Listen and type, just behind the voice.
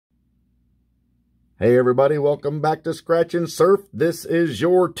Hey everybody, welcome back to Scratch and Surf. This is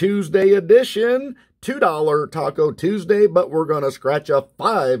your Tuesday edition, $2 Taco Tuesday, but we're going to scratch a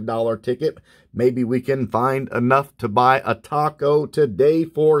 $5 ticket. Maybe we can find enough to buy a taco today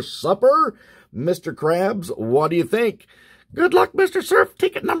for supper. Mr. Krabs, what do you think? Good luck, Mr. Surf.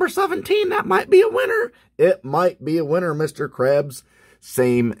 Ticket number 17, that might be a winner. It might be a winner, Mr. Krabs.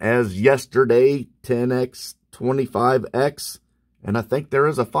 Same as yesterday, 10x, 25x. And I think there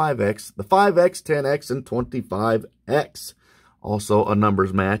is a 5x, the 5x, 10x, and 25x. Also a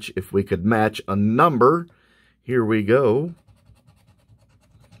numbers match. If we could match a number, here we go.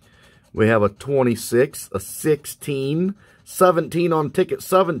 We have a 26, a 16, 17 on ticket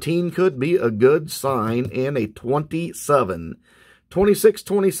 17 could be a good sign, and a 27. 26,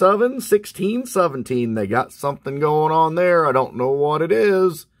 27, 16, 17. They got something going on there. I don't know what it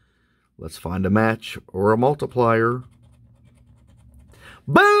is. Let's find a match or a multiplier.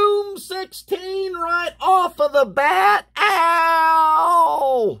 Boom! 16 right off of the bat.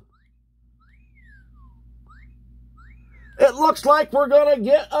 Ow! It looks like we're going to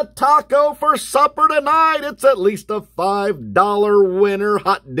get a taco for supper tonight. It's at least a $5 winner.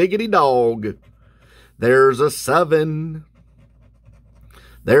 Hot diggity dog. There's a 7.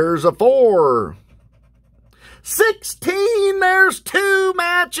 There's a 4. 16. There's 2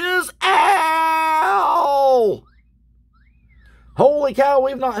 matches. Ow! Holy cow,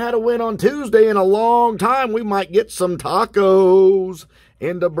 we've not had a win on Tuesday in a long time. We might get some tacos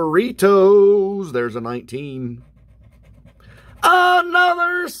and a burritos. There's a 19.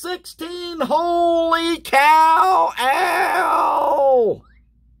 Another 16. Holy cow. Ow.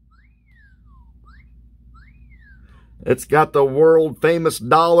 It's got the world famous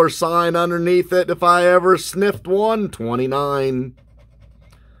dollar sign underneath it. If I ever sniffed one, 29.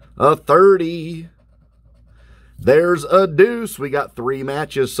 A 30. There's a deuce. We got 3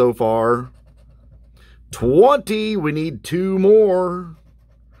 matches so far. 20. We need 2 more.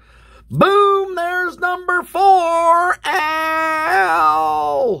 Boom! There's number 4.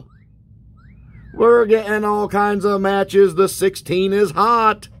 Ow! We're getting all kinds of matches. The 16 is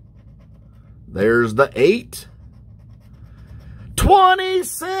hot. There's the 8.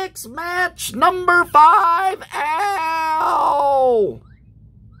 26. Match number 5. Ow!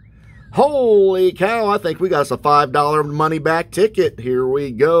 Holy cow, I think we got us a $5 money back ticket. Here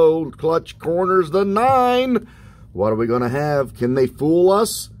we go. Clutch corners the 9. What are we going to have? Can they fool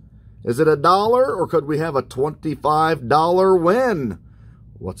us? Is it $1 or could we have a $25 win?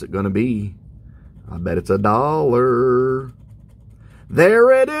 What's it going to be? I bet it's $1.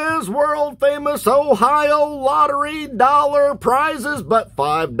 There it is, world famous Ohio lottery dollar prizes, but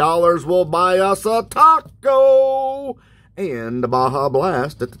 $5 will buy us a taco and a Baja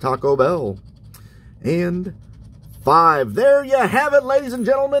Blast at the Taco Bell. And 5. There you have it, ladies and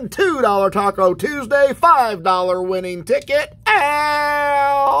gentlemen. $2 Taco Tuesday, $5 winning ticket.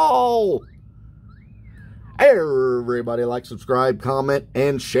 Ow! Everybody like, subscribe, comment,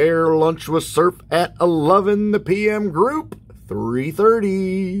 and share. Lunch with Surf at 11 p.m. group,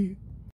 3:30.